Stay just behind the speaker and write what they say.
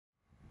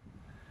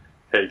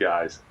Hey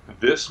guys,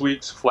 this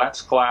week's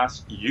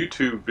FlatsClass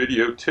YouTube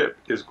video tip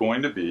is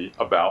going to be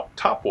about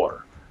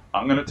topwater.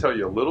 I'm going to tell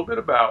you a little bit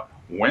about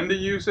when to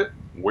use it,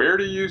 where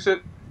to use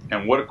it,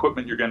 and what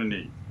equipment you're going to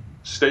need.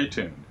 Stay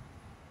tuned.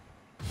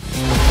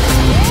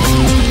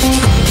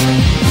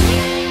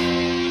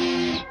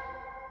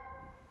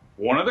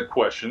 One of the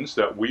questions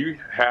that we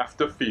have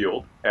to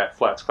field at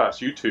FlatsClass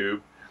YouTube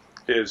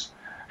is,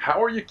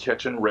 how are you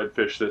catching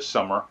redfish this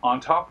summer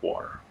on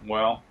topwater?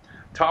 Well,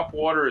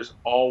 topwater is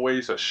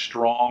always a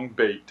strong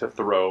bait to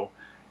throw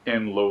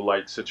in low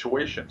light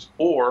situations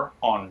or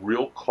on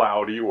real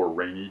cloudy or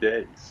rainy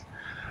days.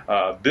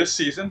 This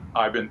season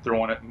I've been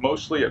throwing it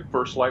mostly at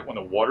first light when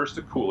the water's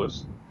the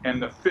coolest and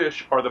the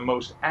fish are the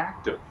most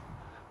active.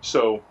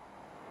 So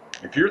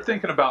if you're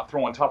thinking about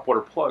throwing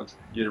topwater plugs,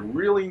 you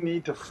really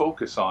need to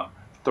focus on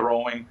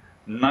throwing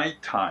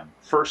nighttime,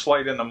 first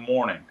light in the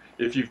morning.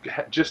 If you've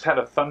just had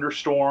a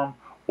thunderstorm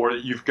or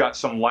you've got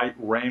some light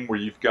rain where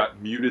you've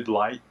got muted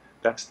light,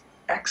 that's an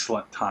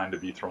excellent time to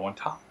be throwing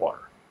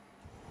topwater.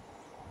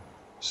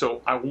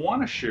 So I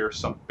want to share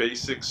some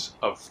basics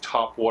of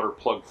topwater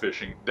plug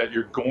fishing that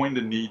you're going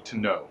to need to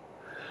know.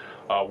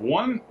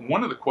 One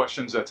of the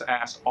questions that's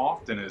asked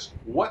often is,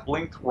 what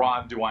length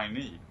rod do I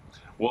need?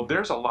 Well,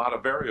 there's a lot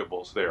of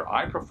variables there.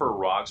 I prefer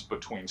rods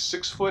between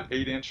 6 foot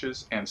 8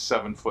 inches and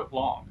 7 foot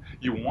long.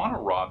 You want a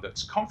rod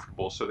that's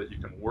comfortable so that you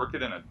can work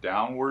it in a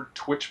downward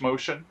twitch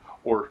motion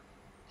or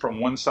from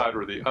one side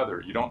or the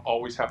other. You don't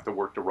always have to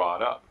work the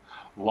rod up.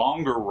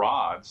 Longer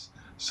rods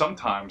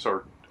sometimes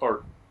are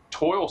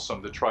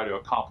toilsome to try to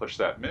accomplish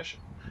that mission.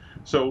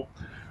 So,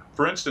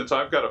 for instance,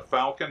 I've got a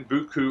Falcon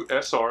Buku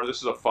SR. This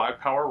is a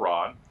 5-power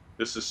rod.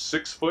 This is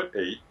 6 foot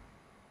 8.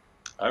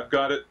 I've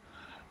got it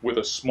with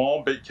a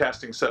small bait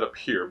casting setup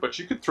here, but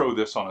you could throw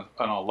this on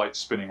a light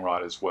spinning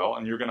rod as well,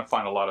 and you're going to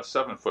find a lot of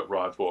 7-foot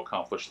rods will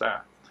accomplish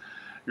that.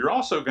 You're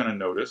also going to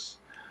notice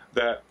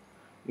that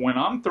when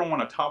I'm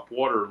throwing a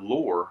topwater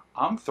lure,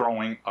 I'm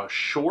throwing a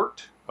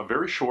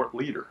very short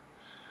leader.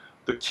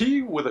 The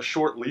key with a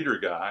short leader,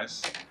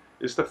 guys,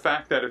 is the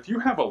fact that if you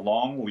have a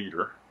long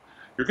leader,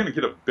 you're going to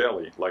get a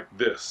belly like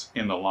this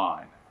in the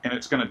line, and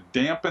it's going to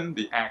dampen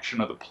the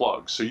action of the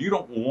plug. So you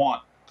don't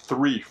want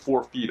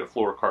 3-4 feet of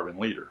fluorocarbon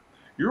leader.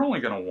 You're only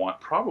going to want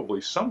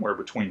probably somewhere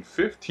between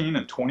 15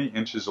 and 20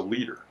 inches a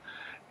leader.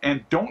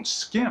 And don't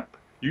skimp.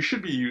 You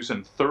should be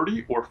using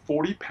 30 or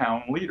 40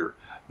 pound leader,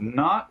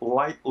 not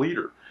light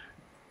leader.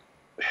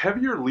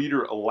 Heavier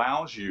leader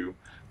allows you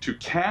to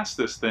cast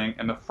this thing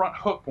and the front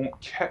hook won't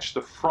catch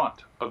the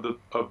front of the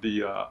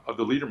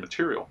leader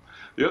material.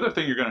 The other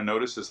thing you're going to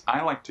notice is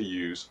I like to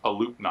use a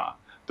loop knot.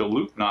 The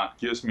loop knot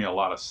gives me a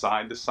lot of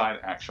side-to-side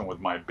action with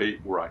my bait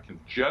where I can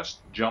just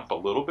jump a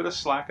little bit of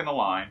slack in the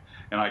line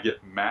and I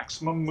get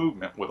maximum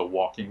movement with a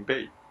walking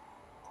bait.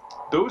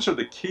 Those are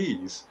the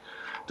keys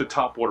to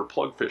topwater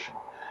plug fishing.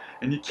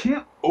 And you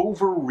can't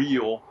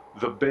over-reel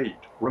the bait.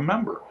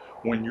 Remember,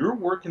 when you're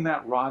working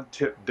that rod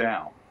tip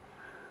down,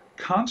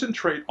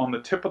 concentrate on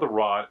the tip of the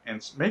rod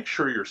and make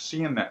sure you're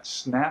seeing that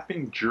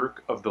snapping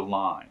jerk of the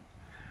line.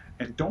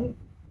 And don't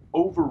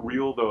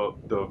over-reel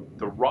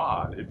the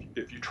rod.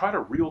 If you try to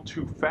reel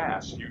too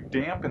fast, you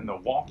dampen the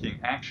walking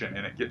action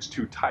and it gets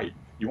too tight.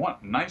 You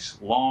want nice,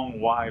 long,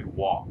 wide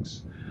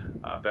walks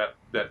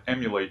that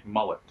emulate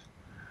mullet.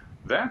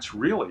 That's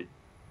really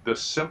the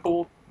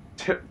simple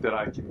tip that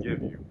I can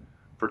give you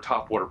for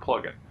topwater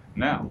plugging.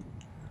 Now,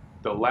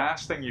 the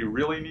last thing you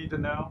really need to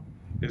know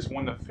is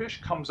when the fish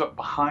comes up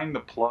behind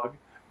the plug,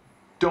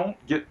 don't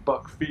get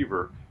buck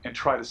fever and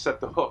try to set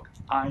the hook.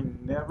 I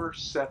never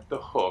set the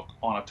hook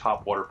on a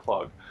topwater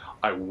plug.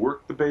 I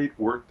work the bait,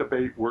 work the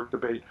bait, work the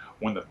bait.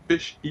 When the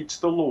fish eats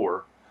the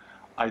lure,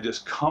 I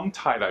just come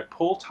tight, I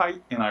pull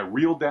tight, and I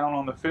reel down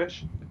on the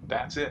fish.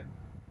 That's it.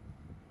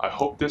 I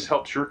hope this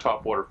helps your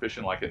topwater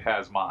fishing like it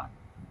has mine.